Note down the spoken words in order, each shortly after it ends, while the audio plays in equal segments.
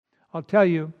I'll tell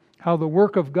you how the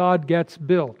work of God gets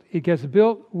built. It gets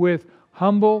built with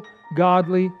humble,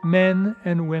 godly men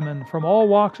and women from all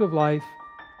walks of life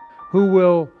who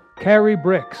will carry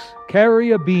bricks,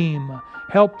 carry a beam,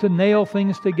 help to nail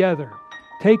things together,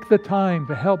 take the time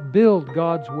to help build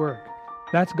God's work.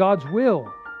 That's God's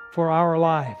will for our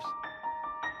lives.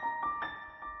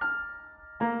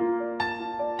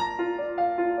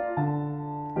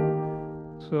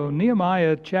 So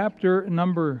Nehemiah chapter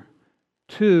number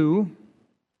 2.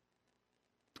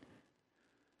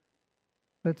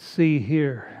 Let's see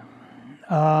here.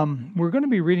 We're going to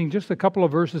be reading just a couple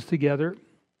of verses together.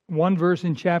 One verse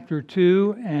in chapter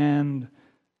 2 and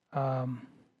 5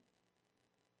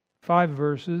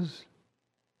 verses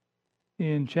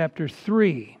in chapter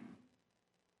 3.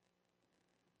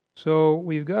 So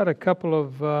we've got a couple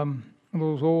of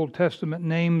those Old Testament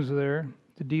names there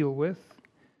to deal with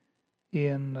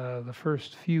in the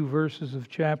first few verses of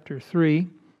chapter 3.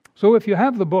 So if you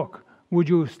have the book, would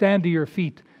you stand to your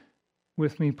feet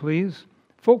with me, please?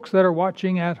 Folks that are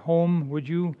watching at home, would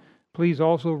you please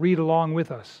also read along with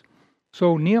us?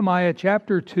 So Nehemiah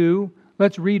chapter 2,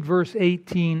 let's read verse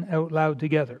 18 out loud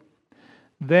together.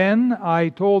 Then I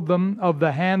told them of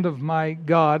the hand of my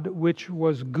God, which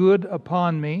was good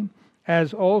upon me,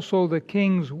 as also the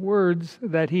king's words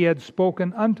that he had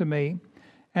spoken unto me.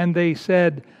 And they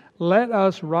said, Let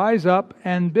us rise up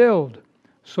and build.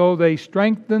 So they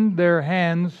strengthened their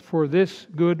hands for this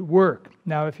good work.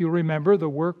 Now, if you remember, the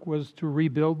work was to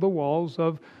rebuild the walls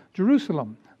of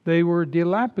Jerusalem. They were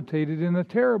dilapidated in a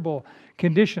terrible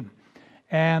condition.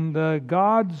 And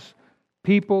God's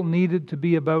people needed to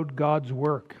be about God's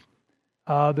work.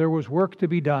 There was work to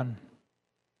be done.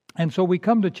 And so we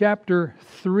come to chapter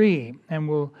 3, and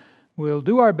we'll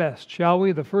do our best, shall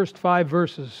we? The first 5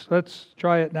 verses. Let's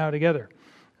try it now together.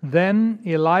 Then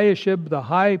Eliashib the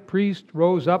high priest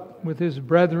rose up with his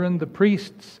brethren the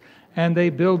priests, and they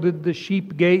builded the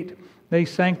sheep gate. They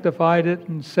sanctified it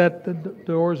and set the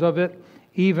doors of it,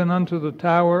 even unto the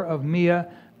tower of Meah.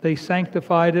 They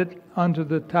sanctified it unto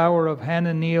the tower of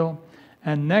Hananeel.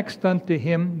 And next unto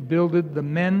him builded the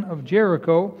men of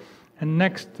Jericho, and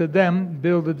next to them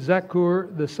builded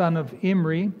Zaccur the son of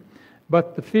Imri.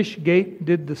 But the fish gate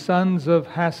did the sons of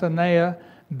Hassenaah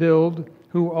build,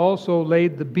 who also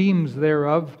laid the beams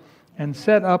thereof, and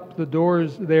set up the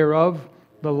doors thereof,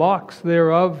 the locks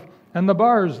thereof, and the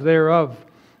bars thereof.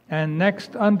 And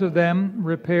next unto them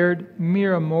repaired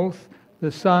Meremoth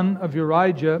the son of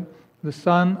Urijah, the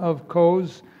son of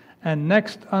Koz. And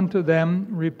next unto them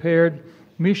repaired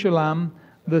Meshullam,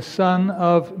 the son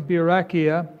of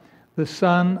Berechiah, the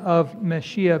son of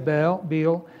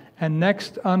Meshiabeel. And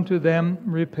next unto them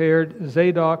repaired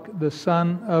Zadok, the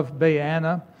son of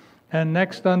Baana. And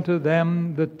next unto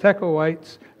them the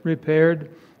Tekoites repaired,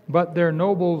 but their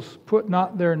nobles put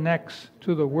not their necks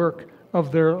to the work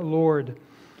of their Lord.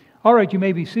 All right, you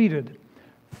may be seated.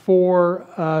 For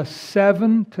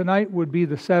 7, tonight would be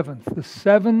the 7th. The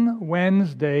 7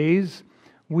 Wednesdays,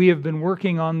 we have been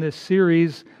working on this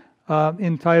series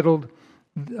entitled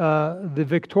The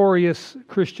Victorious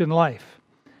Christian Life.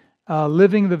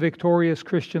 Living the Victorious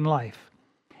Christian Life.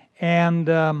 And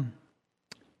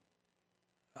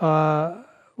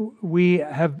we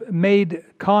have made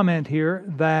comment here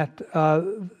that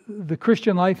the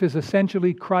Christian life is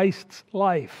essentially Christ's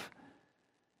life.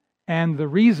 And the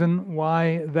reason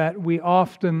why that we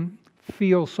often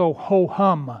feel so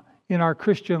ho-hum in our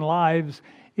Christian lives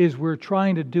is we're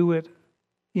trying to do it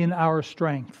in our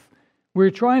strength.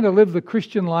 We're trying to live the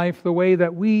Christian life the way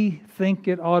that we think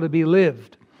it ought to be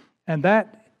lived. And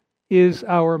that is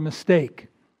our mistake,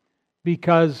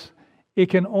 because it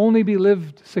can only be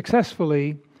lived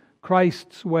successfully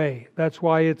Christ's way. That's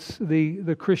why it's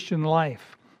the Christian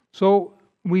life. So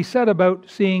we set about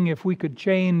seeing if we could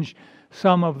change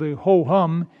some of the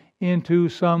ho-hum into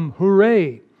some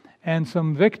hooray and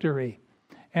some victory.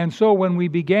 And so when we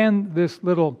began this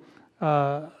little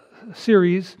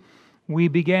series, we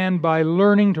began by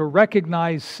learning to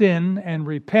recognize sin and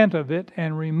repent of it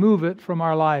and remove it from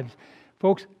our lives.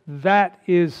 Folks, that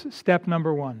is step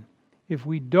number 1. If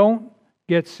we don't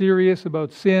get serious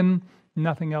about sin,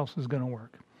 nothing else is going to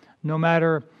work. No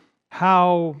matter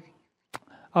how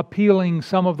appealing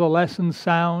some of the lessons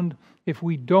sound, if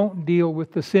we don't deal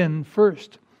with the sin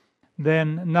first,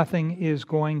 then nothing is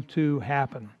going to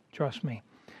happen. Trust me.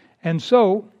 And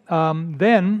so,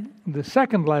 then, the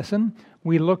second lesson,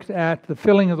 we looked at the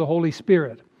filling of the Holy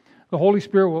Spirit. The Holy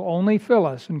Spirit will only fill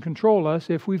us and control us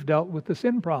if we've dealt with the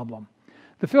sin problem.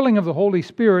 The filling of the Holy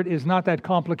Spirit is not that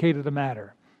complicated a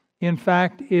matter. In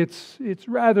fact, it's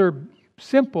rather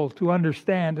simple to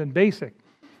understand and basic.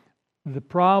 The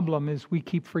problem is we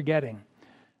keep forgetting.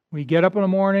 We get up in the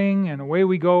morning and away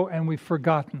we go, and we've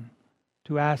forgotten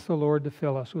to ask the Lord to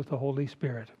fill us with the Holy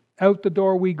Spirit. Out the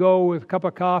door we go with a cup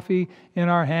of coffee in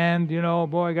our hand.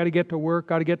 Boy, I got to get to work,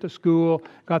 got to get to school,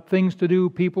 got things to do,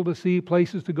 people to see,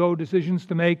 places to go, decisions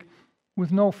to make,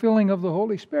 with no filling of the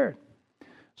Holy Spirit.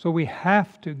 So we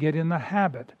have to get in the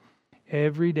habit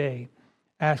every day,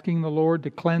 asking the Lord to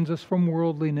cleanse us from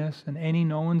worldliness and any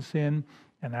known sin,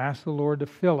 and ask the Lord to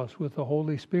fill us with the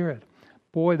Holy Spirit.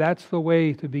 Boy, that's the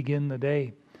way to begin the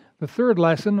day. The third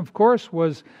lesson, of course,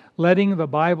 was letting the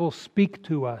Bible speak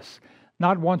to us.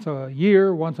 Not once a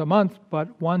year, once a month,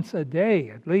 but once a day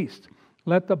at least.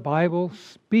 Let the Bible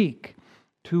speak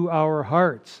to our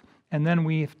hearts. And then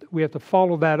we have to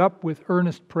follow that up with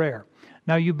earnest prayer.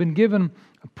 Now, you've been given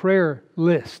a prayer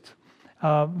list.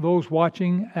 Those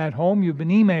watching at home, you've been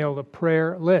emailed a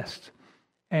prayer list.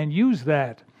 And use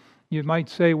that. You might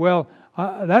say, well,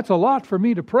 that's a lot for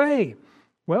me to pray.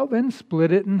 Well, then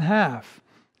split it in half.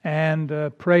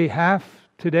 And pray half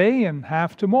today and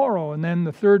half tomorrow. And then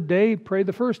the third day, pray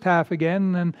the first half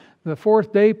again. And then the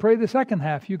fourth day, pray the second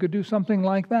half. You could do something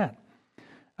like that.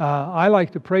 I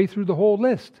like to pray through the whole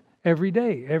list every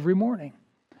day, every morning.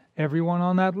 Everyone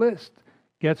on that list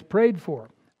gets prayed for.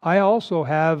 I also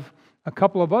have a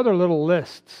couple of other little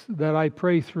lists that I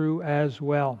pray through as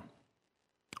well.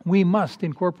 We must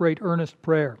incorporate earnest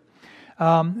prayer.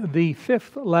 The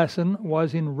fifth lesson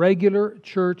was in regular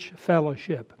church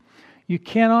fellowship. You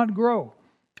cannot grow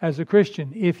as a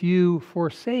Christian if you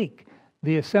forsake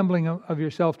the assembling of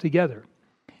yourself together.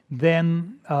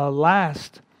 Then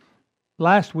last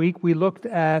week we looked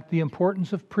at the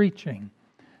importance of preaching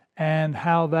and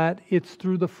how that it's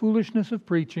through the foolishness of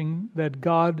preaching that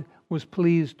God was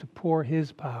pleased to pour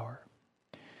His power.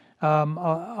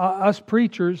 Us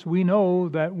preachers, we know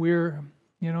that we're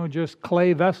just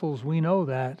clay vessels. We know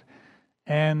that.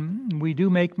 And we do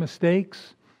make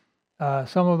mistakes.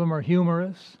 Some of them are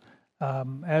humorous.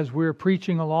 As we're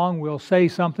preaching along, we'll say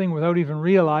something without even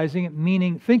realizing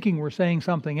it, thinking we're saying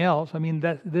something else. I mean,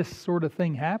 this sort of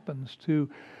thing happens to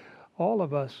all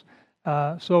of us.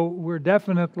 So we're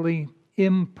definitely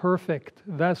imperfect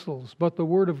vessels, but the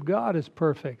Word of God is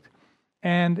perfect.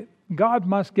 And God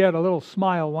must get a little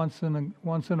smile once in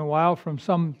a while from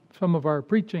some of our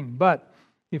preaching. But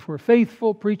if we're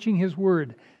faithful preaching His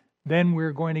Word, then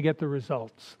we're going to get the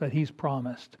results that He's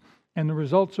promised. And the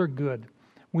results are good.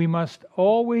 We must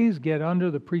always get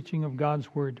under the preaching of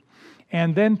God's Word.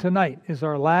 And then tonight is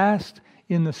our last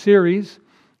in the series,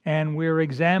 and we're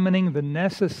examining the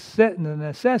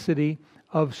necessity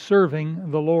of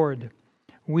serving the Lord.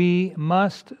 We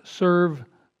must serve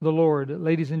the Lord.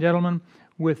 Ladies and gentlemen,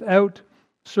 without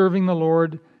serving the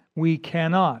Lord, we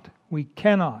cannot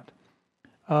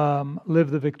live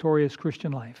the victorious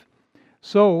Christian life.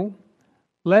 So,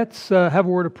 let's have a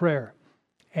word of prayer.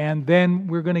 And then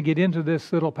we're going to get into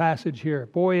this little passage here.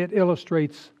 Boy, it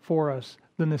illustrates for us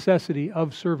the necessity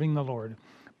of serving the Lord.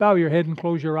 Bow your head and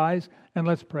close your eyes, and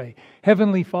let's pray.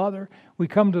 Heavenly Father, we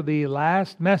come to the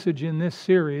last message in this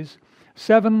series.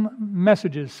 7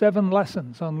 messages, 7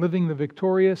 lessons on living the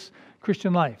victorious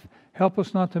Christian life. Help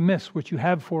us not to miss what You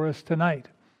have for us tonight.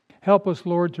 Help us,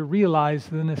 Lord, to realize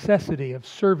the necessity of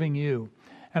serving You.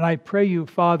 And I pray You,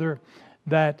 Father,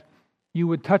 that You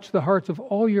would touch the hearts of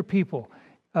all Your people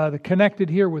connected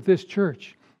here with this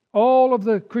church. All of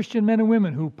the Christian men and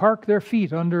women who park their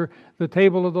feet under the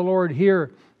table of the Lord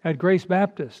here at Grace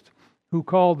Baptist, who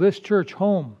call this church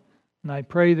home. And I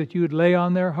pray that You would lay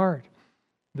on their heart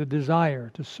the desire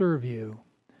to serve You.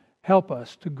 Help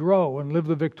us to grow and live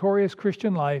the victorious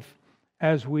Christian life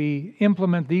as we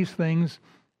implement these things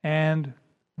and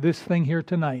this thing here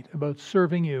tonight about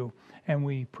serving You. And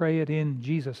we pray it in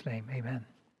Jesus' name. Amen.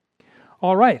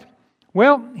 All right.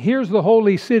 Well, here's the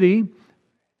holy city,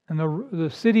 and the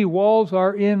city walls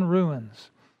are in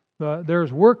ruins.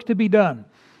 There's work to be done.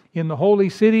 In the holy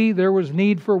city, there was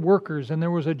need for workers, and there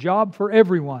was a job for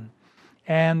everyone.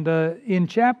 And in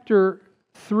chapter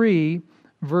 3,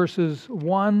 verses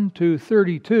 1 to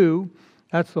 32,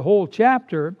 that's the whole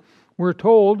chapter, we're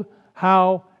told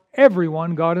how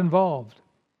everyone got involved.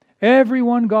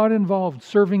 Everyone got involved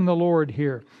serving the Lord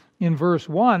here. In verse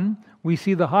 1, we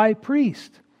see the high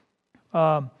priest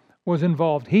was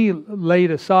involved. He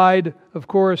laid aside, of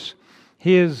course,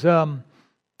 his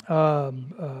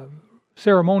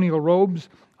ceremonial robes.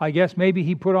 I guess maybe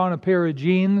he put on a pair of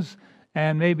jeans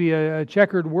and maybe a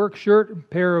checkered work shirt, a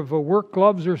pair of work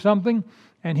gloves or something,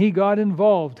 and he got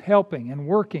involved helping and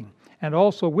working. And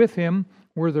also with him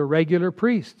were the regular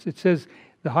priests. It says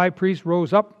the high priest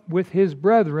rose up with his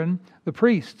brethren, the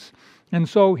priests. And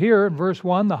so here in verse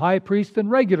 1, the high priest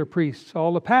and regular priests,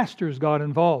 all the pastors got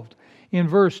involved. In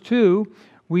verse 2,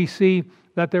 we see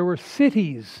that there were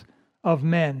cities of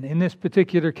men. In this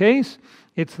particular case,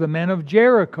 it's the men of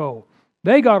Jericho.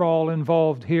 They got all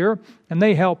involved here, and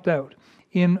they helped out.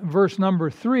 In verse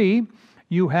number 3,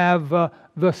 you have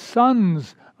the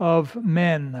sons of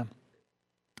men.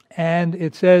 And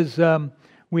it says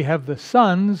we have the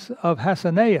sons of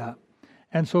Hassenaah.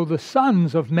 And so the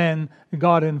sons of men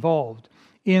got involved.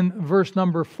 In verse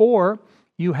number 4,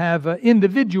 you have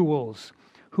individuals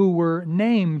who were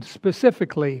named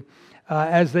specifically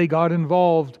as they got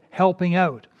involved helping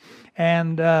out.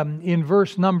 And in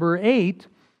verse number 8,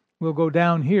 we'll go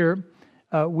down here,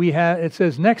 it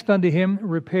says, next unto him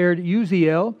repaired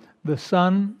Uziel, the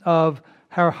son of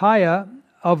Harhaiah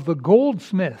of the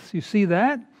goldsmiths. You see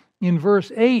that? In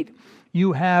verse 8,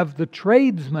 you have the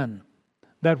tradesmen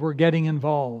that were getting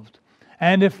involved.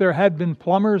 And if there had been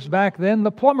plumbers back then,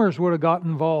 the plumbers would have got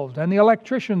involved, and the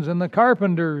electricians and the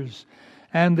carpenters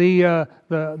and the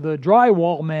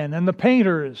drywall men and the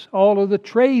painters. All of the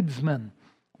tradesmen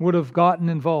would have gotten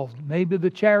involved. Maybe the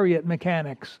chariot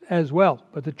mechanics as well,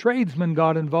 but the tradesmen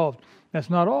got involved. That's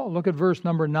not all. Look at verse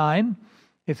number 9.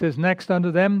 It says, next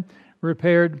unto them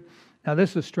repaired, now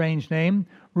this is a strange name,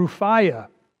 Ruphiah,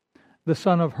 the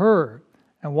son of Hur.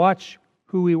 And watch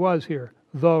who he was here.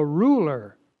 The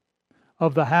ruler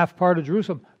of the half part of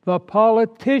Jerusalem. The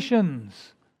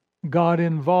politicians got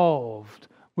involved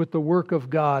with the work of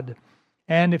God.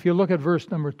 And if you look at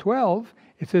verse number 12,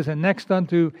 it says, and next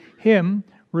unto him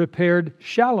repaired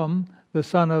Shallum, the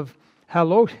son of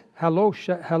Halohesh,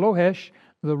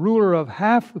 the ruler of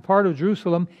half the part of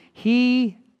Jerusalem,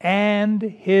 he and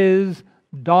his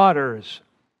daughters.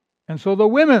 And so the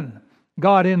women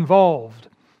got involved.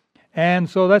 And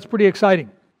so that's pretty exciting.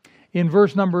 In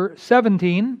verse number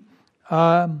 17,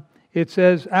 it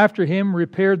says, after him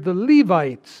repaired the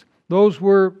Levites. Those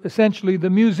were essentially the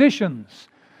musicians,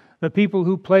 the people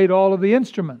who played all of the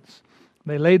instruments.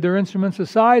 They laid their instruments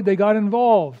aside, they got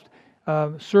involved,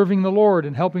 serving the Lord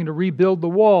and helping to rebuild the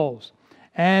walls.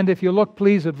 And if you look,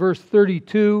 please, at verse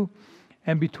 32,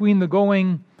 and between the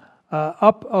going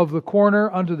up of the corner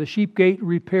unto the sheep gate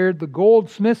repaired the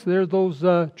goldsmiths, there's those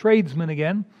tradesmen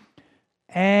again,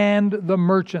 and the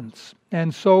merchants.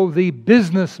 And so the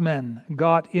businessmen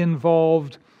got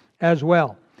involved as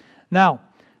well. Now,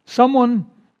 someone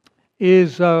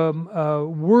is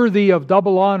worthy of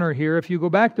double honor here. If you go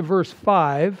back to verse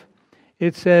 5,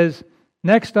 it says,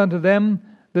 next unto them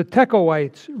the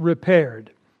Tekoites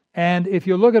repaired. And if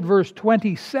you look at verse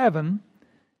 27,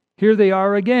 here they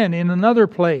are again in another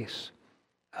place.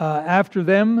 After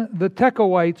them, the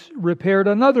Tekoites repaired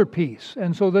another piece.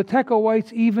 And so the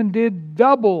Tekoites even did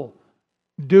double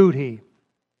duty.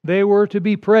 They were to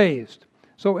be praised.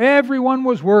 So everyone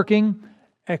was working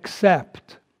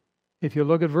except, if you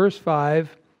look at verse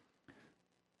 5,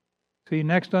 see,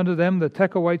 next unto them the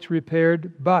Tekoites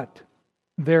repaired, but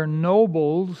their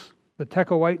nobles, the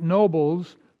Tekoite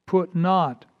nobles, put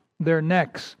not their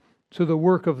necks to the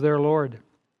work of their Lord.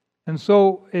 And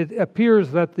so it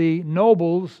appears that the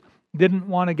nobles didn't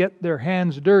want to get their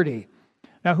hands dirty.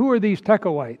 Now, who are these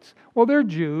Tekoites? Well, they're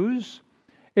Jews.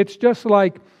 It's just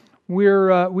like we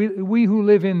who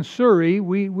live in Surrey,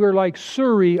 we're like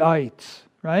Surreyites,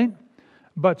 right?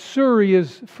 But Surrey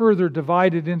is further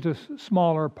divided into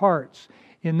smaller parts.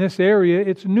 In this area,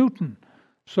 it's Newton.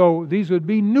 So these would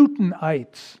be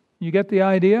Newtonites. You get the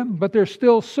idea? But they're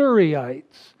still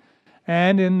Surreyites.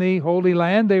 And in the Holy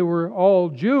Land, they were all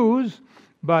Jews,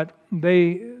 but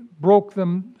they broke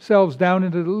themselves down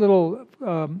into little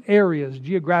areas,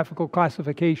 geographical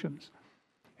classifications.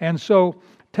 And so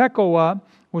Tekoa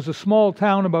was a small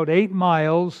town about 8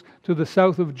 miles to the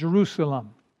south of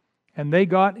Jerusalem. And they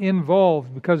got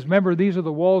involved because, remember, these are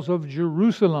the walls of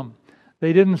Jerusalem.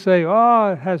 They didn't say,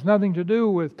 it has nothing to do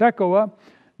with Tekoa.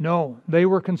 No, they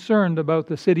were concerned about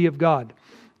the city of God.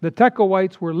 The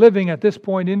Tekoites were living at this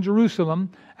point in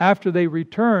Jerusalem after they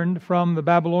returned from the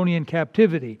Babylonian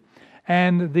captivity.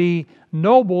 And the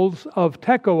nobles of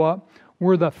Tekoa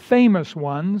were the famous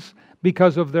ones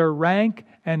because of their rank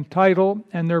and title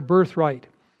and their birthright.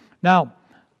 Now,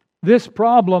 this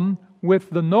problem with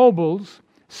the nobles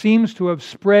seems to have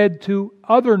spread to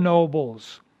other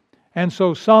nobles. And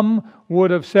so some would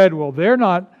have said, well, they're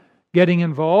not getting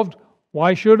involved.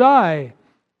 Why should I?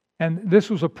 And this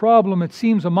was a problem, it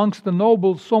seems, amongst the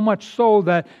nobles, so much so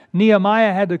that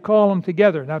Nehemiah had to call them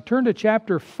together. Now turn to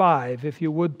chapter 5, if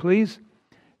you would, please.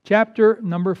 Chapter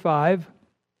number 5.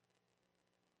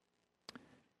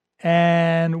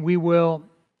 And we will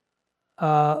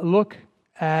look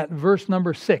at verse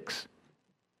number 6.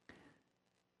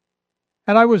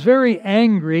 And I was very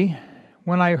angry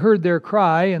when I heard their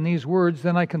cry and these words,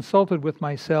 then I consulted with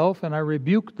myself, and I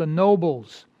rebuked the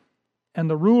nobles and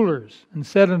the rulers, and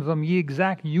said unto them, Ye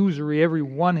exact usury, every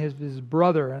one his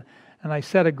brother. And I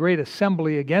set a great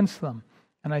assembly against them.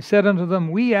 And I said unto them,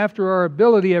 We after our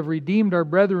ability have redeemed our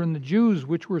brethren the Jews,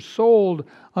 which were sold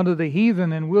unto the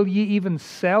heathen, and will ye even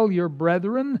sell your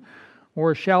brethren?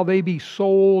 Or shall they be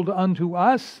sold unto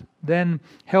us? Then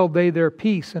held they their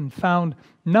peace, and found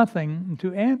nothing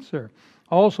to answer.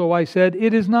 Also I said,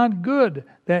 It is not good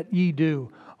that ye do.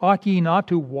 Ought ye not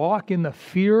to walk in the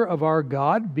fear of our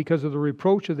God, because of the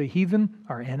reproach of the heathen,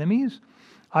 our enemies?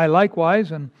 I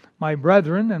likewise, and my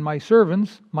brethren and my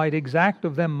servants, might exact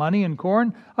of them money and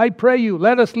corn. I pray you,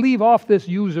 let us leave off this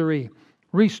usury.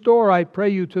 Restore, I pray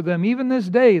you, to them even this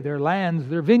day their lands,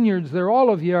 their vineyards, their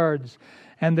olive yards,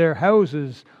 and their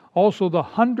houses, also the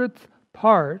 100th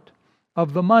part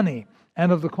of the money,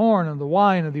 and of the corn, and the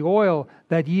wine, and the oil,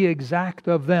 that ye exact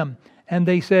of them. And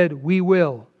they said, We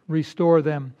will restore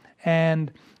them,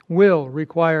 and will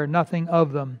require nothing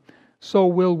of them. So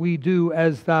will we do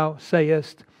as thou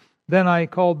sayest. Then I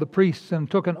called the priests, and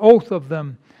took an oath of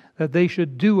them, that they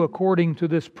should do according to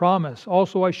this promise.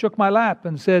 Also I shook my lap,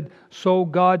 and said, So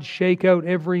God shake out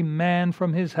every man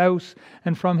from his house,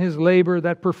 and from his labor,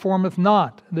 that performeth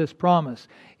not this promise.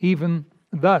 Even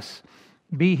thus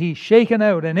be he shaken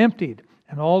out and emptied.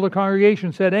 And all the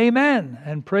congregation said, Amen,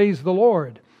 and praised the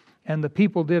Lord. And the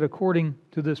people did according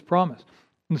to this promise.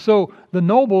 And so the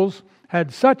nobles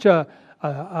had such a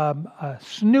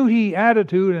snooty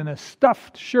attitude and a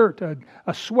stuffed shirt,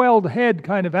 a swelled head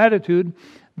kind of attitude,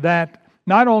 that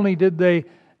not only did they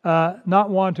not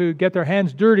want to get their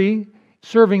hands dirty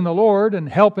serving the Lord and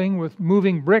helping with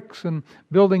moving bricks and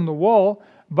building the wall,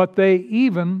 but they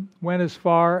even went as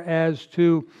far as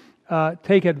to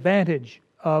take advantage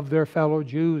of their fellow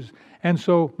Jews. And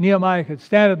so Nehemiah could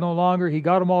stand it no longer. He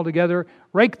got them all together,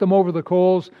 raked them over the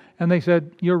coals, and they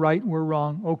said, You're right, we're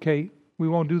wrong. Okay, we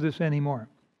won't do this anymore.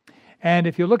 And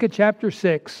if you look at chapter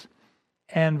 6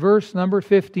 and verse number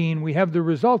 15, we have the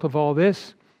result of all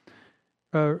this.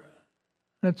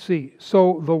 Let's see.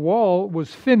 So the wall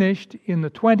was finished in the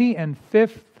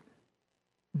 25th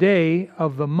day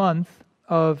of the month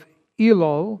of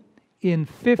Elul in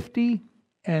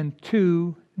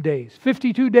 52 days.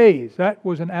 52 days. That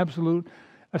was an absolute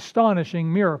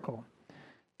astonishing miracle,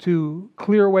 to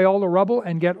clear away all the rubble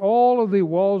and get all of the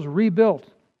walls rebuilt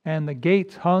and the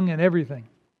gates hung and everything.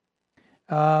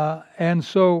 And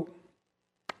so,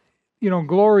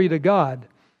 glory to God.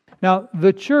 Now,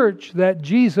 the church that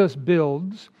Jesus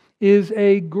builds is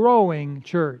a growing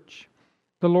church.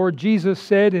 The Lord Jesus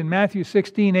said in Matthew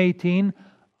 16:18,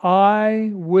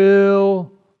 I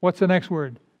will, what's the next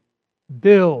word?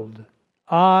 Build.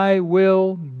 I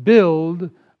will build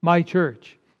my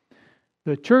church.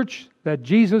 The church that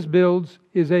Jesus builds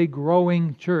is a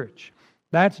growing church.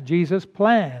 That's Jesus'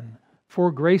 plan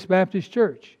for Grace Baptist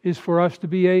Church, is for us to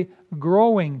be a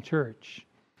growing church.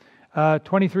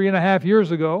 23 and a half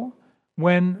years ago,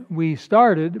 when we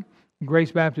started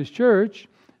Grace Baptist Church,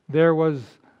 there was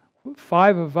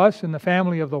 5 of us in the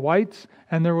family of the Whites,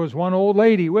 and there was one old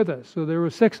lady with us, so there were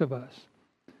 6 of us.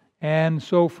 And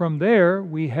so from there,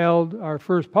 we held our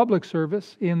first public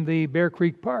service in the Bear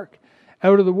Creek Park.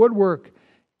 Out of the woodwork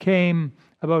came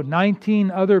about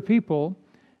 19 other people,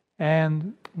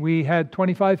 and we had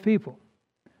 25 people.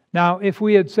 Now, if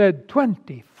we had said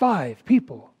 25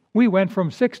 people, we went from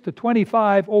 6 to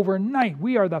 25 overnight.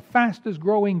 We are the fastest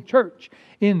growing church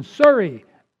in Surrey,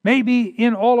 maybe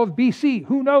in all of BC.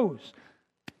 Who knows?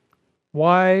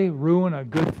 Why ruin a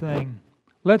good thing?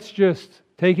 Let's just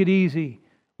take it easy.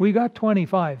 We got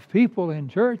 25 people in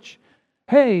church.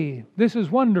 Hey, this is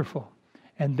wonderful.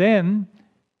 And then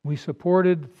we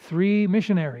supported 3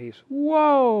 missionaries.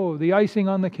 Whoa, the icing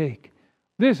on the cake.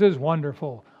 This is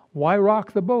wonderful. Why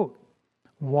rock the boat?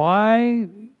 Why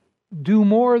do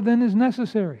more than is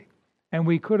necessary? And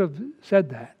we could have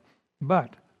said that.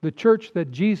 But the church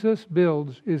that Jesus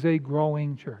builds is a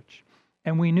growing church.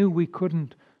 And we knew we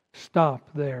couldn't stop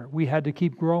there. We had to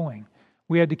keep growing.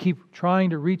 We had to keep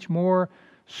trying to reach more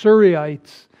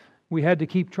Surreyites. We had to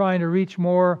keep trying to reach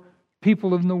more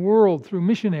people in the world through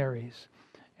missionaries.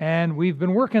 And we've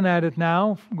been working at it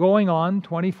now, going on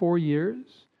 24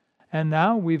 years. And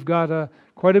now we've got a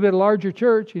quite a bit larger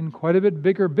church in quite a bit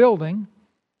bigger building.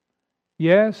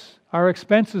 Yes, our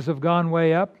expenses have gone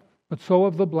way up, but so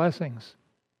have the blessings.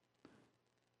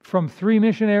 From 3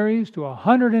 missionaries to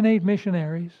 108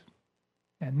 missionaries,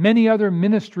 and many other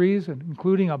ministries,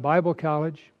 including a Bible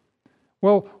college.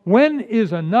 Well, when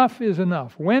is enough?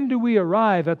 When do we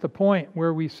arrive at the point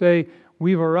where we say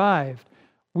we've arrived?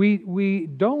 We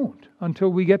don't until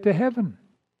we get to heaven.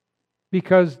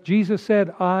 Because Jesus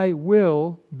said, I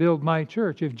will build my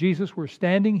church. If Jesus were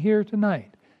standing here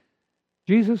tonight,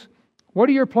 Jesus, what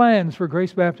are your plans for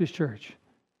Grace Baptist Church?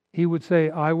 He would say,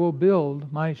 I will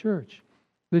build my church.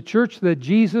 The church that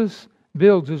Jesus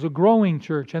builds is a growing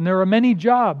church, and there are many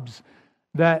jobs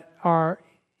that are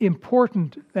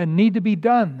important and need to be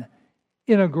done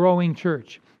in a growing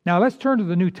church. Now let's turn to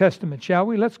the New Testament, shall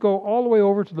we? Let's go all the way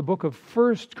over to the book of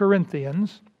 1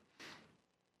 Corinthians.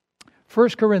 1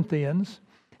 Corinthians,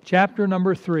 chapter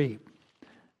number 3.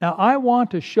 Now I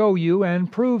want to show you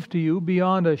and prove to you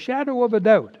beyond a shadow of a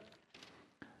doubt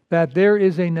that there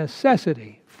is a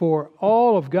necessity for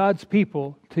all of God's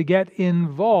people to get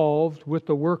involved with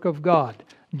the work of God.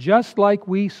 Just like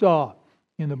we saw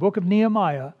in the book of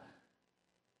Nehemiah,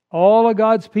 all of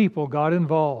God's people got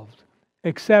involved.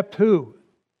 Except who?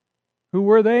 Who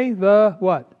were they? The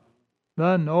what?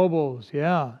 The nobles,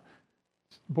 yeah.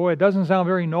 Boy, it doesn't sound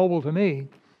very noble to me.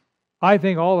 I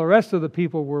think all the rest of the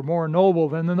people were more noble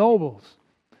than the nobles.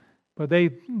 But they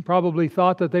probably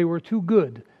thought that they were too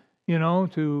good,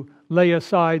 to lay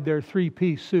aside their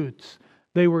three-piece suits.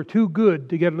 They were too good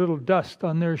to get a little dust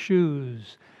on their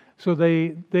shoes. So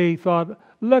they thought,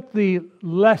 let the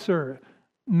lesser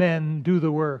men do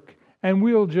the work, and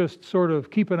we'll just sort of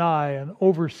keep an eye and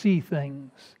oversee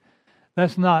things.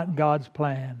 That's not God's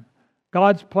plan.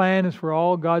 God's plan is for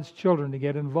all God's children to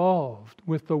get involved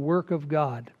with the work of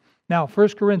God. Now, 1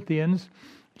 Corinthians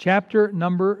chapter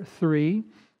number 3,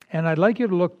 and I'd like you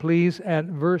to look, please, at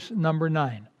verse number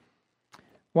 9.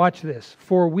 Watch this.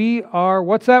 For we are,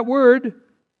 what's that word?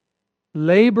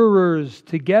 Laborers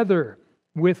together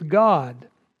with God.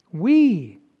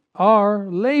 We are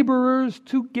laborers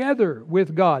together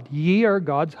with God. Ye are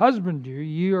God's husbandry.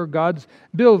 Ye are God's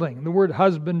building. The word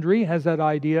husbandry has that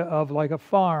idea of like a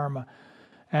farm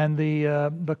and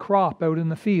the crop out in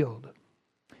the field.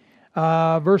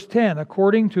 Verse 10,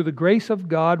 according to the grace of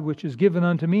God which is given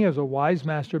unto me as a wise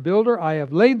master builder, I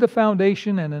have laid the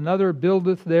foundation, and another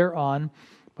buildeth thereon.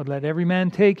 But let every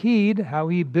man take heed how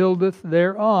he buildeth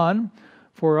thereon.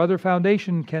 For other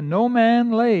foundation can no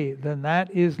man lay than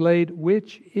that is laid,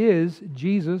 which is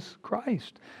Jesus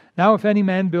Christ. Now if any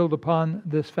man build upon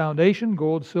this foundation,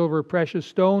 gold, silver, precious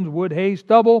stones, wood, hay,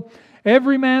 stubble,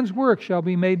 every man's work shall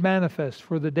be made manifest,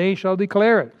 for the day shall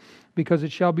declare it, because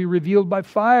it shall be revealed by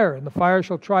fire, and the fire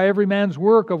shall try every man's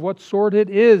work of what sort it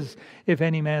is. If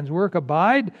any man's work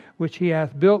abide, which he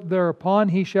hath built thereupon,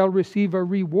 he shall receive a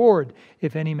reward.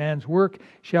 If any man's work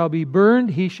shall be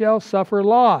burned, he shall suffer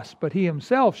loss, but he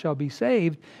himself shall be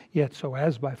saved, yet so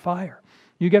as by fire.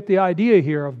 You get the idea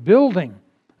here of building,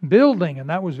 and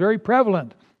that was very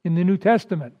prevalent in the New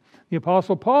Testament. The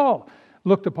Apostle Paul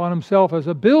looked upon himself as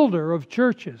a builder of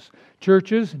churches.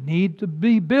 Churches need to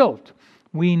be built.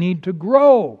 We need to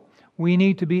grow. We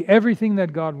need to be everything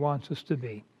that God wants us to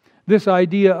be. This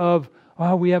idea of,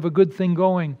 we have a good thing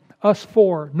going, us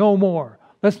four, no more.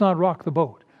 Let's not rock the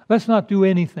boat. Let's not do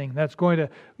anything that's going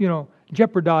to,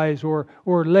 jeopardize or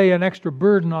lay an extra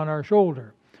burden on our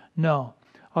shoulder. No.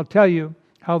 I'll tell you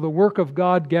how the work of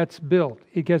God gets built.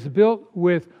 It gets built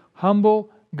with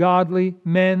humble, godly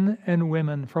men and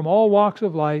women from all walks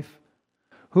of life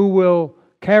who will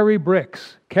carry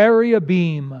bricks, carry a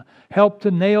beam, help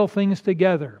to nail things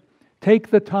together. Take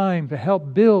the time to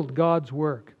help build God's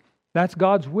work. That's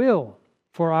God's will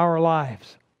for our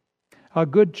lives. A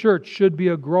good church should be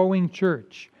a growing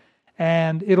church,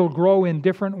 and it'll grow in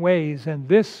different ways, and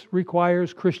this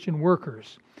requires Christian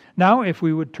workers. Now, if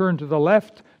we would turn to the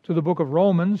left to the book of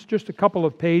Romans, just a couple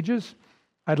of pages,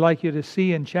 I'd like you to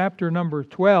see in chapter number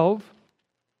 12.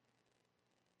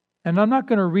 And I'm not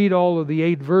going to read all of the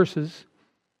 8 verses,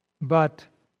 but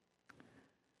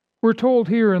we're told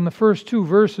here in the first 2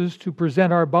 verses to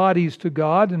present our bodies to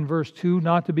God. In verse 2,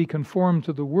 not to be conformed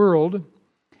to the world.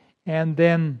 And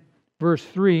then verse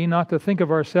 3, not to think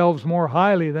of ourselves more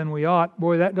highly than we ought.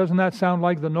 Boy, doesn't that sound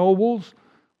like the nobles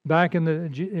back in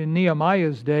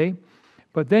Nehemiah's day?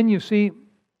 But then you see,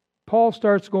 Paul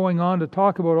starts going on to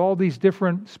talk about all these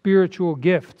different spiritual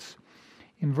gifts.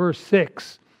 In verse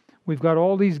 6, we've got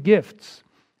all these gifts.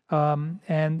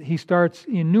 And he starts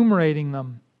enumerating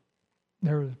them.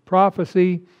 There's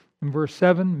prophecy in verse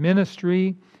 7,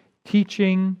 ministry,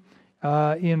 teaching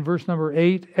in verse number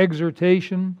 8,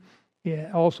 exhortation,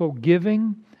 also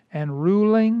giving and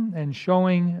ruling and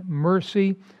showing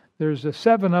mercy. There's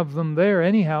 7 of them there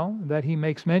anyhow that he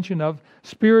makes mention of.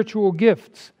 Spiritual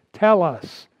gifts tell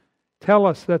us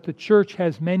that the church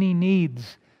has many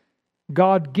needs.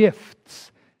 God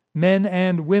gifts men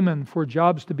and women for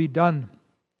jobs to be done.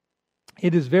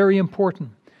 It is very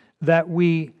important that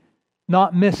we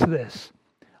not miss this.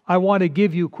 I want to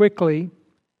give you quickly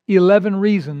 11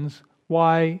 reasons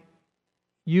why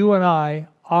you and I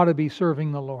ought to be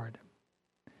serving the Lord.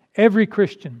 Every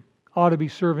Christian ought to be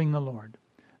serving the Lord.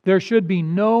 There should be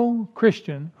no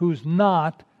Christian who's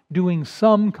not doing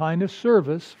some kind of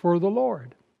service for the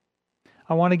Lord.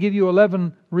 I want to give you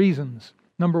 11 reasons.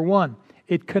 Number 1,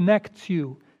 it connects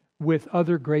you with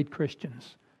other great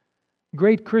Christians.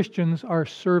 Great Christians are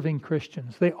serving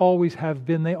Christians. They always have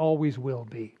been, they always will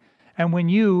be. And when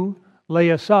you lay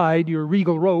aside your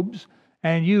regal robes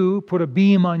and you put a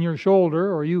beam on your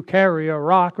shoulder, or you carry a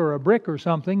rock or a brick or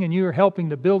something, and you're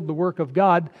helping to build the work of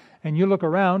God, and you look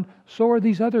around, so are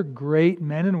these other great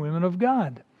men and women of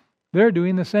God. They're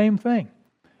doing the same thing.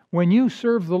 When you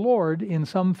serve the Lord in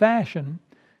some fashion,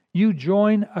 you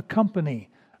join a company,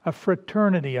 a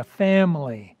fraternity, a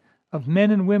family of men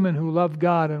and women who love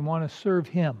God and want to serve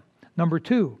Him. Number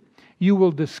 2, you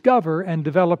will discover and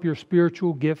develop your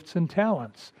spiritual gifts and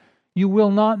talents. You will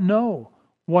not know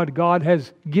what God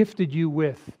has gifted you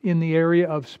with in the area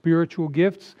of spiritual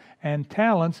gifts and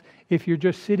talents if you're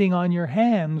just sitting on your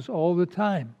hands all the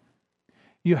time.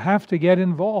 You have to get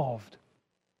involved.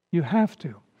 You have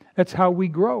to. That's how we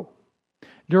grow.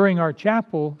 During our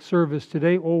chapel service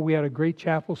today, we had a great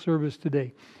chapel service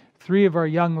today. 3 of our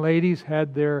young ladies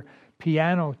had their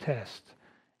piano test.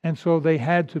 And so they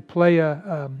had to play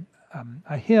a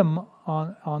hymn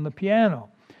on the piano.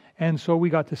 And so we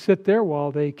got to sit there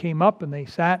while they came up, and they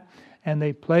sat and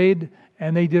they played,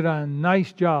 and they did a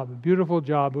nice job, a beautiful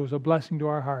job. It was a blessing to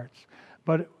our hearts.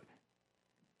 But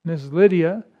Mrs.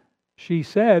 Lydia, she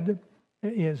said,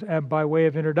 is by way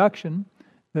of introduction,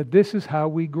 that this is how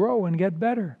we grow and get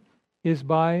better, is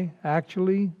by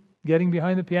actually getting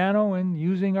behind the piano and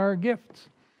using our gifts.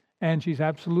 And she's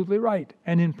absolutely right.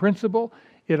 And in principle,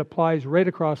 it applies right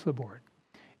across the board.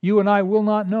 You and I will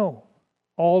not know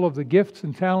all of the gifts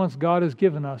and talents God has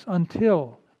given us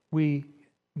until we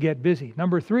get busy.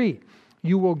 Number 3,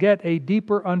 you will get a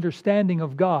deeper understanding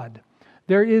of God.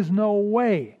 There is no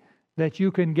way that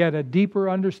you can get a deeper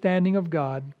understanding of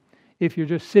God if you're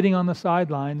just sitting on the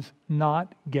sidelines,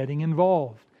 not getting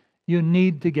involved. You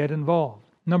need to get involved.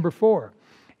 Number 4,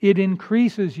 it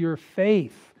increases your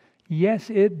faith. Yes,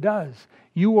 it does.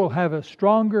 You will have a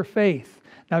stronger faith.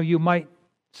 Now, you might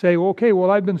say, okay,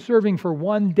 well, I've been serving for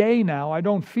 1 day now. I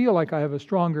don't feel like I have a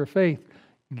stronger faith.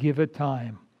 Give it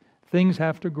time. Things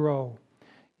have to grow.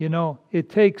 You know, it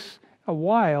takes a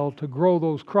while to grow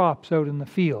those crops out in the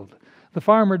field. The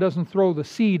farmer doesn't throw the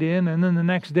seed in and then the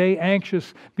next day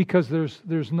anxious because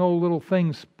there's no little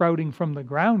thing sprouting from the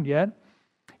ground yet.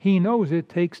 He knows it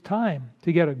takes time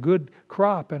to get a good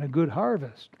crop and a good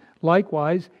harvest.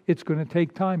 Likewise, it's going to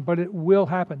take time, but it will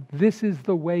happen. This is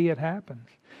the way it happens.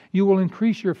 You will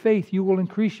increase your faith. You will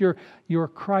increase your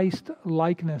Christ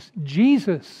likeness.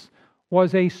 Jesus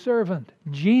was a servant.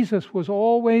 Jesus was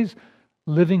always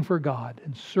living for God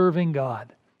and serving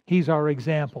God. He's our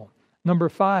example. Number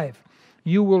 5,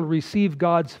 you will receive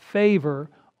God's favor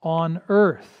on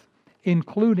earth,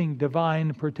 including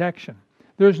divine protection.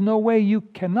 There's no way you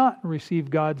cannot receive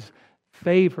God's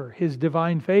favor, His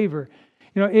divine favor.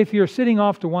 You know, if you're sitting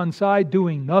off to one side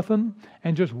doing nothing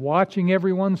and just watching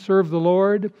everyone serve the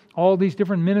Lord, all these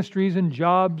different ministries and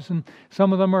jobs, and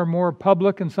some of them are more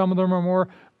public and some of them are more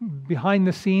behind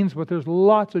the scenes, but there's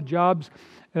lots of jobs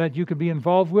that you could be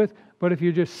involved with. But if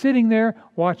you're just sitting there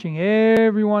watching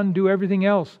everyone do everything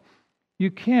else,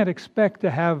 you can't expect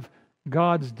to have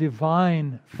God's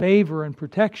divine favor and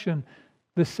protection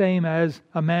the same as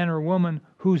a man or woman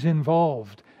who's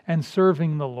involved and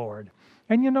serving the Lord.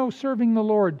 And you know, serving the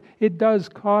Lord, it does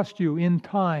cost you in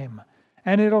time.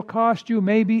 And it'll cost you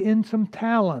maybe in some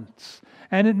talents.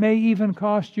 And it may even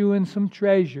cost you in some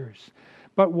treasures.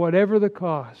 But whatever the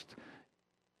cost,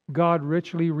 God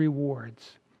richly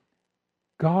rewards.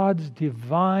 God's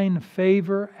divine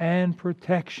favor and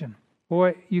protection.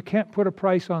 Boy, you can't put a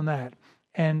price on that.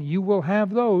 And you will have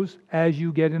those as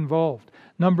you get involved.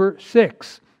 Number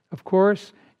 6, of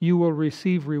course, you will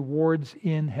receive rewards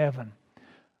in heaven.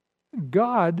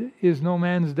 God is no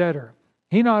man's debtor.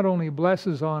 He not only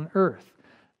blesses on earth,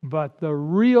 but the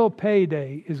real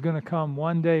payday is going to come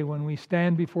one day when we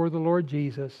stand before the Lord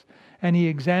Jesus and He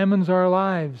examines our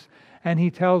lives and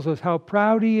He tells us how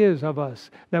proud He is of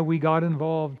us that we got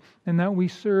involved and that we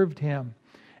served Him.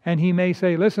 And He may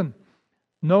say, listen,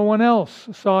 no one else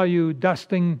saw you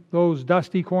dusting those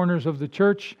dusty corners of the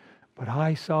church, but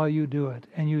I saw you do it,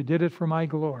 and you did it for my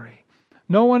glory.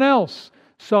 No one else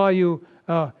saw you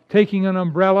taking an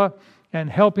umbrella and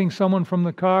helping someone from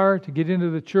the car to get into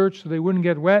the church so they wouldn't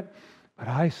get wet, but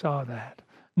I saw that.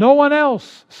 No one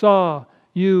else saw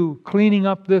you cleaning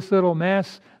up this little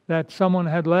mess that someone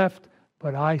had left,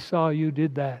 but I saw you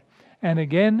did that. And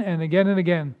again and again and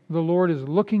again, the Lord is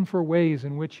looking for ways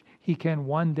in which He can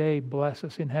one day bless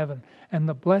us in heaven. And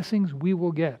the blessings we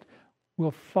will get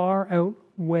will far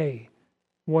outweigh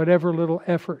whatever little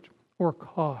effort or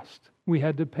cost we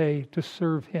had to pay to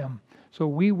serve Him. So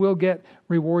we will get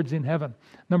rewards in heaven.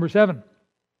 Number 7,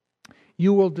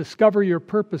 you will discover your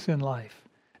purpose in life.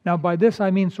 Now, by this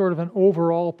I mean sort of an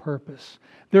overall purpose.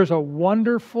 There's a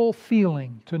wonderful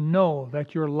feeling to know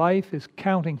that your life is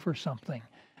counting for something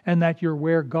and that you're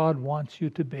where God wants you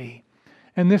to be.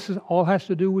 And this all has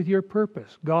to do with your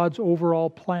purpose, God's overall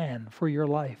plan for your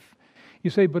life. You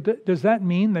say, but does that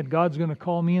mean that God's going to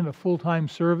call me into full-time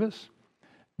service?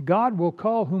 God will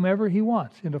call whomever He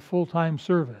wants into full-time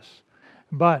service.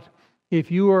 But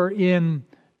if you are in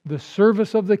the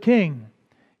service of the King,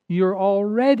 you're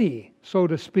already, so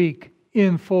to speak,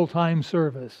 in full-time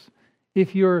service.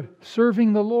 If you're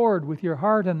serving the Lord with your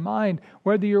heart and mind,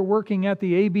 whether you're working at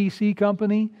the ABC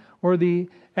company or the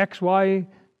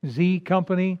XYZ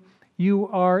company, you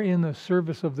are in the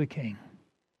service of the King,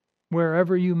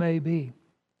 wherever you may be.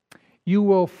 You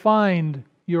will find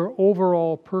your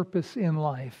overall purpose in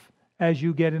life as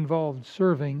you get involved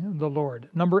serving the Lord.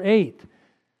 Number 8,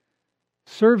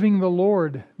 serving the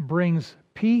Lord brings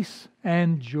peace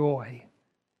and joy.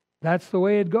 That's the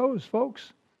way it goes,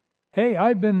 folks. Hey,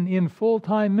 I've been in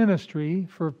full-time ministry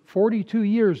for 42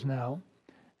 years now,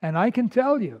 and I can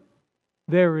tell you,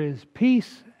 there is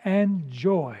peace and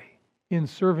joy in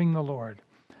serving the Lord.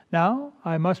 Now,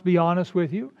 I must be honest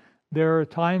with you, there are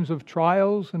times of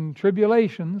trials and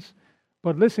tribulations,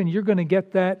 but listen, you're going to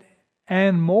get that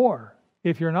and more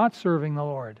if you're not serving the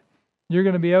Lord. You're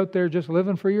going to be out there just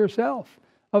living for yourself.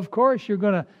 Of course, you're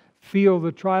going to feel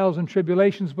the trials and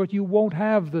tribulations, but you won't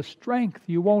have the strength,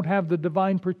 you won't have the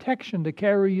divine protection to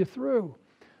carry you through.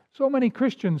 So many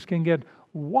Christians can get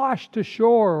washed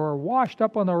ashore or washed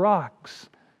up on the rocks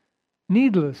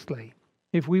needlessly.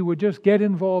 If we would just get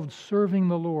involved serving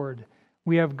the Lord,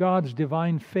 we have God's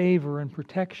divine favor and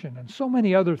protection and so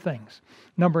many other things.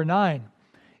 Number 9,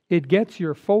 it gets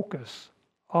your focus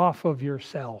off of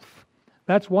yourself.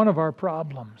 That's one of our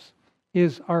problems,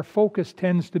 is our focus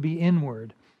tends to be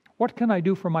inward. What can I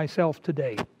do for myself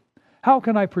today? How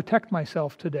can I protect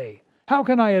myself today? How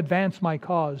can I advance my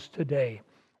cause today?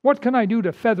 What can I do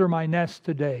to feather my nest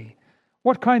today?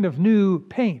 What kind of new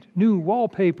paint, new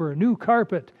wallpaper, new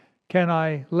carpet can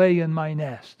I lay in my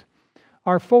nest?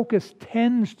 Our focus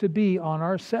tends to be on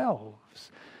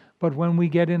ourselves. But when we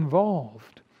get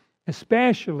involved,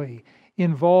 especially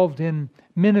involved in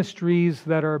ministries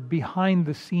that are behind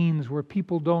the scenes where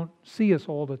people don't see us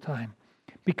all the time,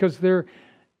 because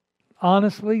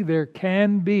honestly, there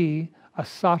can be a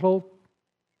subtle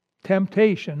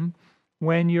temptation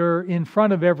when you're in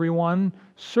front of everyone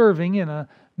serving in a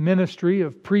ministry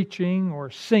of preaching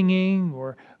or singing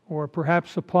or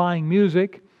perhaps supplying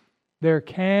music. There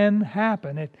can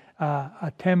happen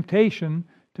a temptation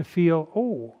to feel,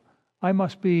 oh, I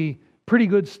must be pretty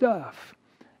good stuff.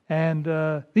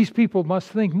 And these people must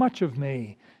think much of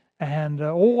me. And,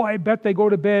 I bet they go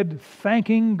to bed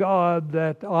thanking God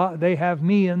that they have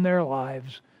me in their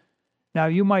lives. Now,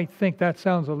 you might think that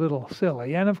sounds a little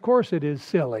silly, and of course it is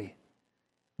silly.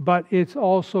 But it's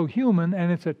also human,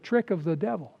 and it's a trick of the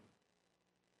devil.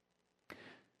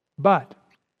 But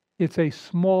it's a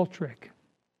small trick.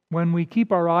 When we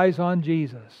keep our eyes on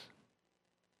Jesus,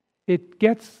 it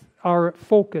gets our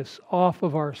focus off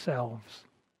of ourselves.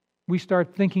 We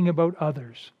start thinking about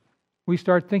others. We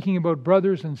start thinking about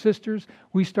brothers and sisters.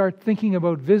 We start thinking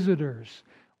about visitors.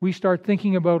 We start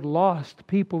thinking about lost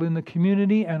people in the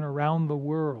community and around the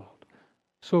world.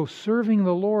 So serving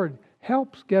the Lord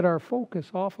helps get our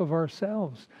focus off of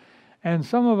ourselves. And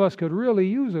some of us could really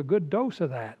use a good dose of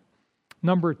that.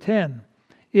 Number 10,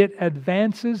 it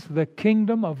advances the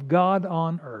kingdom of God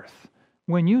on earth.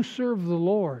 When you serve the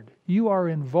Lord, you are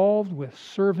involved with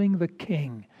serving the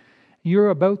King. You're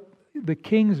about the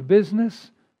King's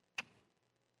business.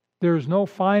 There's no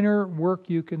finer work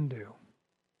you can do.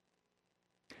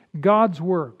 God's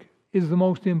work is the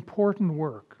most important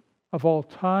work of all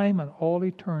time and all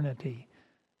eternity.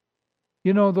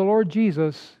 You know, the Lord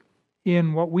Jesus,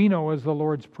 in what we know as the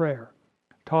Lord's Prayer,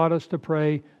 taught us to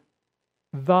pray,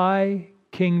 "Thy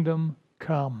kingdom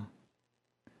come."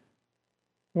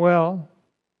 Well,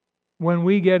 when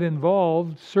we get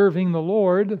involved serving the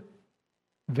Lord,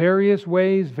 various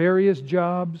ways, various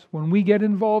jobs, when we get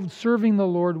involved serving the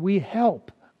Lord, we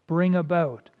help bring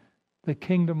about the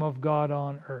kingdom of God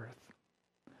on earth.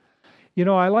 You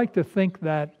know, I like to think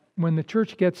that when the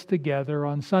church gets together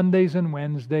on Sundays and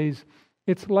Wednesdays,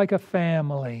 it's like a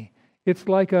family. It's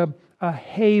like a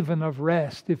haven of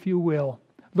rest, if you will.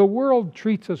 The world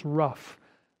treats us rough.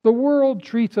 The world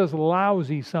treats us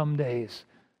lousy some days,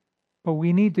 but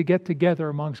we need to get together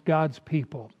amongst God's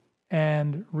people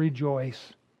and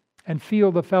rejoice and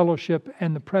feel the fellowship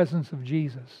and the presence of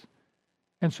Jesus.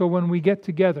 And so when we get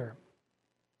together,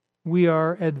 we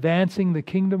are advancing the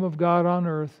kingdom of God on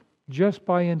earth just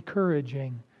by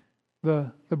encouraging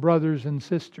the brothers and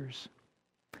sisters.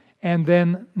 And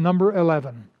then number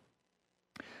 11,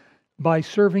 by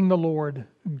serving the Lord,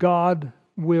 God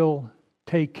will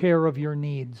take care of your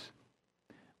needs.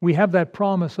 We have that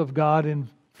promise of God in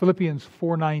Philippians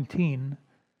 4:19,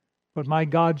 but my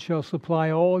God shall supply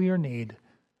all your need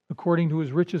according to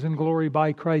His riches and glory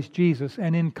by Christ Jesus.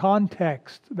 And in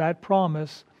context, that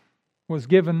promise was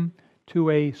given to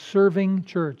a serving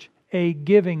church, a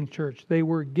giving church. They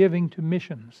were giving to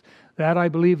missions. That, I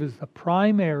believe, is the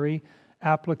primary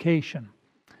application.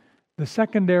 The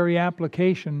secondary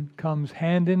application comes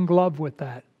hand in glove with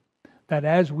that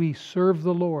as we serve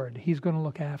the Lord, He's going to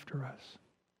look after us.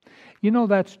 You know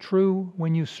that's true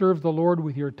when you serve the Lord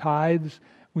with your tithes,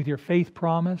 with your faith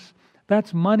promise.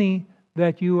 That's money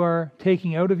that you are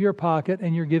taking out of your pocket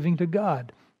and you're giving to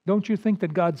God. Don't you think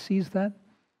that God sees that?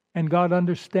 And God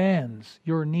understands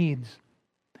your needs.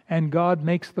 And God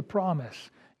makes the promise,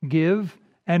 give,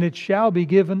 and it shall be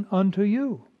given unto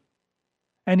you.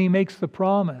 And He makes the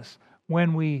promise,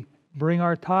 when we bring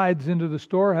our tithes into the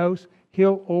storehouse,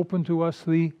 He'll open to us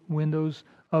the windows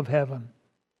of heaven.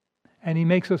 And He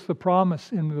makes us the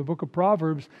promise in the book of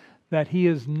Proverbs that He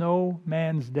is no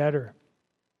man's debtor.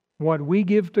 What we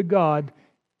give to God,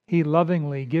 He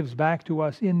lovingly gives back to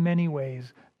us in many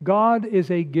ways. God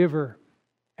is a giver,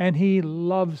 and He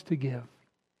loves to give.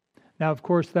 Now, of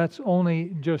course, that's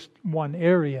only just one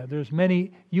area. There's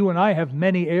many, you and I have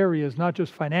many areas, not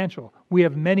just financial. We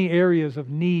have many areas of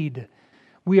need.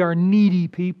 We are needy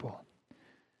people.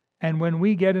 And when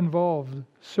we get involved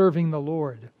serving the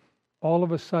Lord, all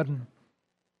of a sudden,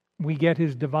 we get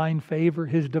His divine favor,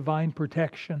 His divine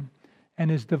protection, and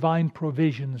His divine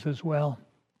provisions as well.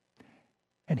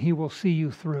 And He will see you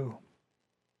through.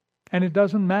 And it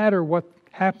doesn't matter what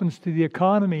happens to the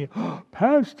economy. Oh,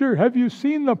 Pastor, have you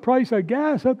seen the price of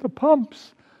gas at the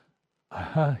pumps?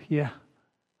 Yeah,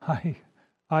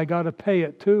 I got to pay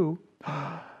it too.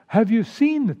 Have you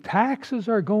seen the taxes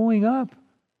are going up?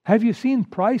 Have you seen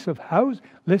price of house?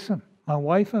 Listen, my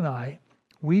wife and I,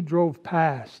 we drove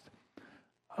past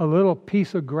a little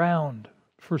piece of ground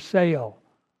for sale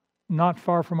not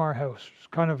far from our house. It's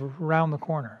kind of around the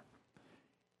corner.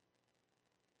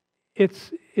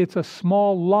 It's a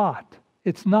small lot.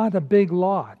 It's not a big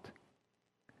lot.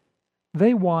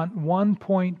 They want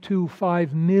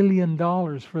 $1.25 million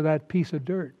for that piece of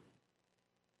dirt.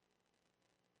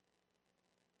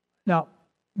 Now,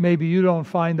 maybe you don't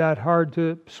find that hard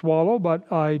to swallow,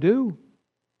 but I do.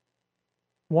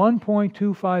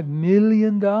 $1.25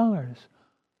 million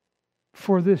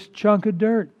for this chunk of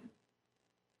dirt.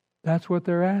 That's what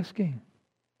they're asking.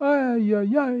 How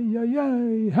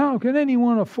can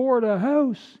anyone afford a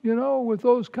house, with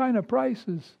those kind of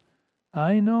prices?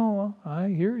 I know, I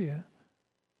hear you.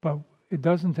 But it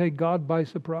doesn't take God by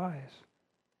surprise.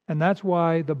 And that's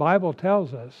why the Bible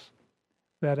tells us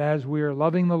that as we are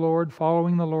loving the Lord,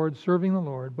 following the Lord, serving the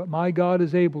Lord, but my God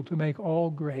is able to make all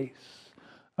grace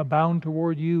abound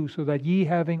toward you, so that ye,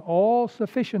 having all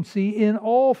sufficiency in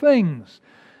all things,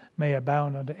 may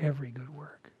abound unto every good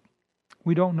work.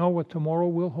 We don't know what tomorrow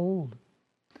will hold.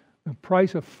 The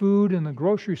price of food in the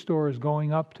grocery store is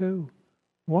going up too.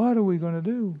 What are we going to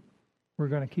do? We're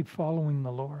going to keep following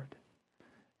the Lord.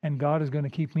 And God is going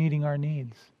to keep meeting our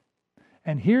needs.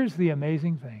 And here's the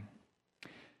amazing thing.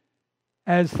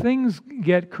 As things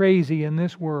get crazy in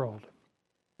this world,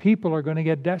 people are going to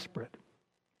get desperate.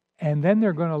 And then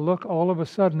they're going to look all of a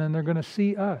sudden and they're going to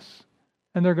see us.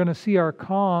 And they're going to see our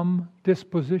calm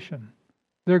disposition.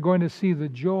 They're going to see the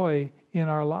joy in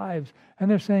our lives.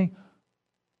 And they're saying,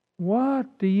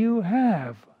 what do you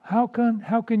have? How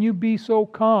can you be so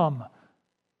calm?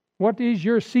 What is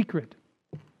your secret?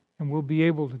 And we'll be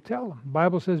able to tell them. The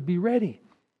Bible says, be ready,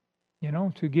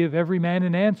 to give every man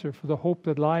an answer for the hope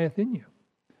that lieth in you.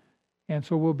 And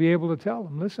so we'll be able to tell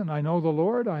them, listen, I know the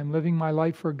Lord, I'm living my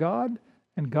life for God,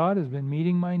 and God has been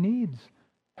meeting my needs.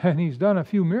 And He's done a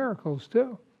few miracles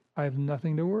too. I have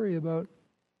nothing to worry about.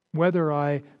 Whether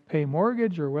I pay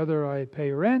mortgage or whether I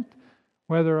pay rent,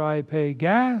 whether I pay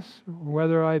gas, or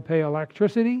whether I pay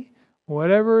electricity,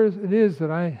 whatever it is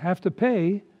that I have to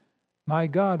pay, my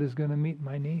God is going to meet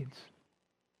my needs.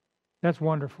 That's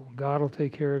wonderful. God will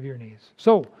take care of your needs.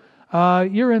 So,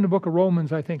 you're in the book of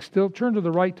Romans, I think, still. Turn to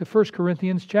the right to 1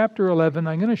 Corinthians chapter 11.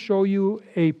 I'm going to show you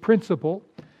a principle,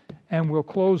 and we'll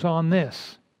close on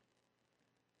this.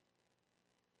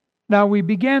 Now, we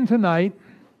began tonight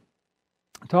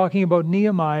talking about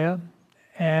Nehemiah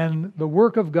and the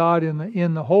work of God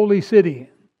in the holy city.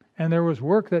 And there was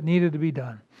work that needed to be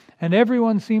done. And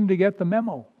everyone seemed to get the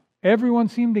memo. Everyone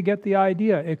seemed to get the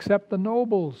idea, except the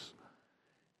nobles.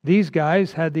 These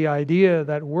guys had the idea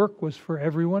that work was for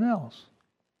everyone else.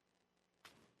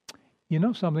 You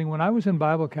know something? When I was in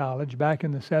Bible college back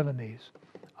in the 70s,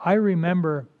 I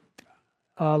remember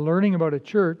learning about a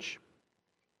church,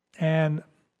 and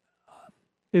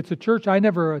it's a church I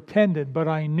never attended, but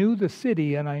I knew the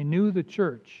city and I knew the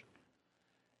church.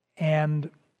 And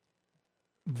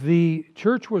the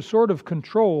church was sort of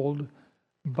controlled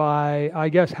by, I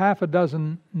guess, half a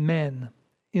dozen men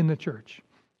in the church.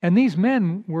 And these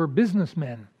men were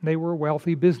businessmen. They were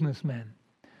wealthy businessmen.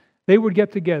 They would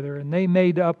get together and they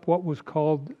made up what was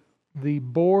called the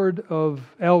board of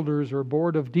elders or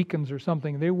board of deacons or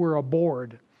something. They were a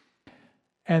board.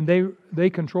 And they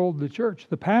controlled the church.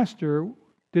 The pastor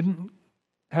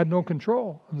had no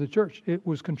control of the church. It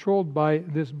was controlled by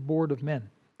this board of men.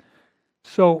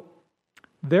 So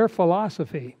their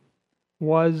philosophy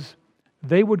was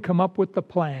they would come up with the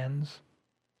plans,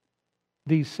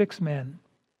 these 6 men,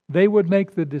 they would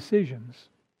make the decisions,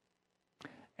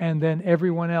 and then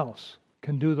everyone else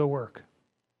can do the work.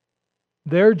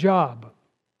 Their job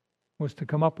was to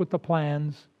come up with the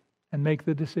plans and make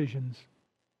the decisions,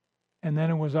 and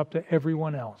then it was up to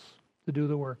everyone else to do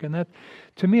the work. And that,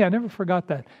 to me, I never forgot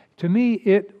that. To me,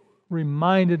 it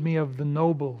reminded me of the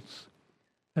nobles,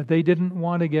 that they didn't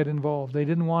want to get involved. They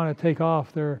didn't want to take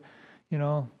off their,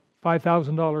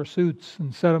 $5,000 suits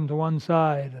and set them to one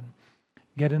side and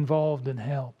get involved and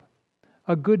help.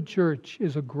 A good church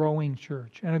is a growing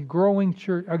church. And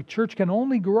a church can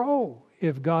only grow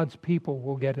if God's people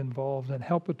will get involved and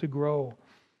help it to grow.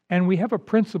 And we have a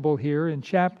principle here in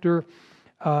chapter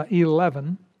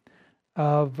 11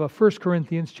 of 1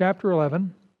 Corinthians, chapter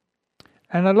 11.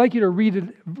 And I'd like you to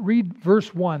read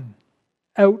verse 1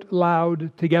 out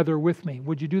loud together with me.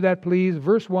 Would you do that, please?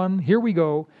 Verse 1, here we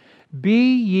go.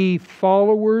 Be ye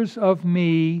followers of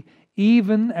me,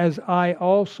 even as I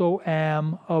also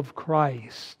am of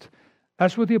Christ.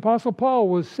 That's what the Apostle Paul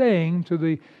was saying to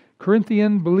the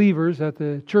Corinthian believers at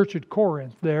the church at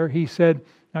Corinth there. He said,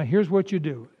 now here's what you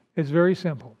do. It's very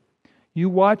simple. You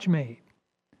watch me.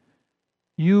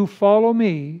 You follow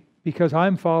me because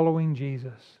I'm following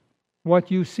Jesus.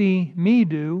 What you see me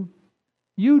do,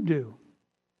 you do.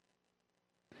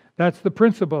 That's the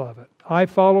principle of it. I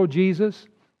follow Jesus,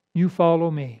 you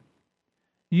follow me.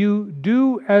 You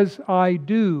do as I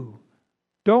do.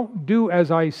 Don't do as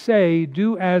I say,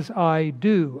 do as I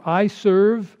do. I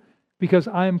serve because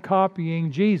I'm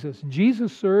copying Jesus.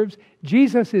 Jesus serves.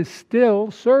 Jesus is still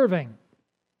serving.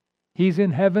 He's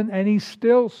in heaven and He's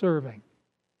still serving.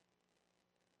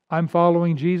 I'm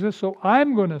following Jesus, so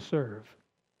I'm going to serve.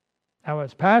 Now,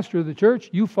 as pastor of the church,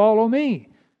 you follow me.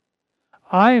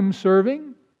 I'm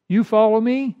serving. You follow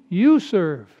me. You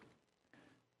serve.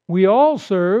 We all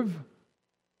serve.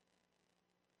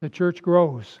 The church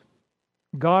grows.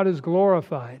 God is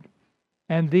glorified.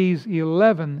 And these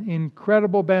 11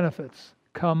 incredible benefits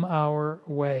come our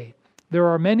way. There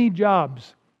are many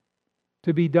jobs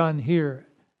to be done here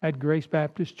at Grace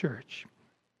Baptist Church.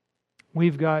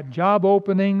 We've got job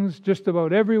openings just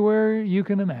about everywhere you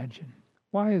can imagine.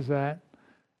 Why is that?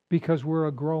 Because we're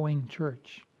a growing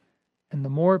church. And the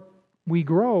more we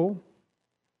grow,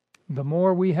 the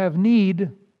more we have need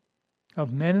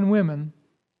of men and women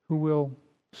who will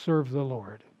serve the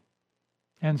Lord.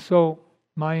 And so,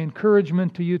 my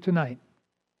encouragement to you tonight,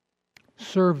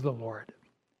 serve the Lord.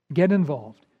 Get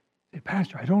involved. Say,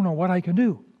 Pastor, I don't know what I can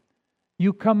do.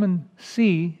 You come and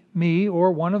see me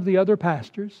or one of the other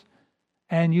pastors,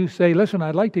 and you say, listen,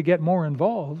 I'd like to get more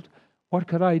involved. What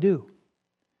could I do?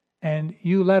 And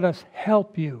you let us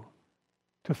help you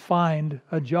to find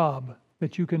a job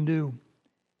that you can do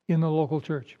in the local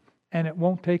church. And it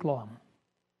won't take long.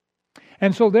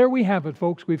 And so there we have it,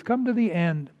 folks. We've come to the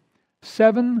end.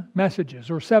 7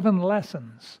 messages or 7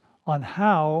 lessons on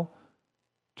how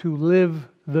to live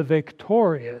the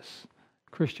victorious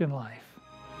Christian life.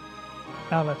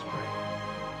 Now let's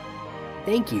pray.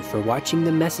 Thank you for watching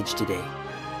the message today.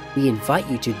 We invite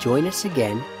you to join us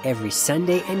again every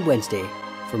Sunday and Wednesday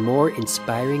for more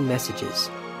inspiring messages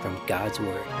from God's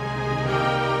Word.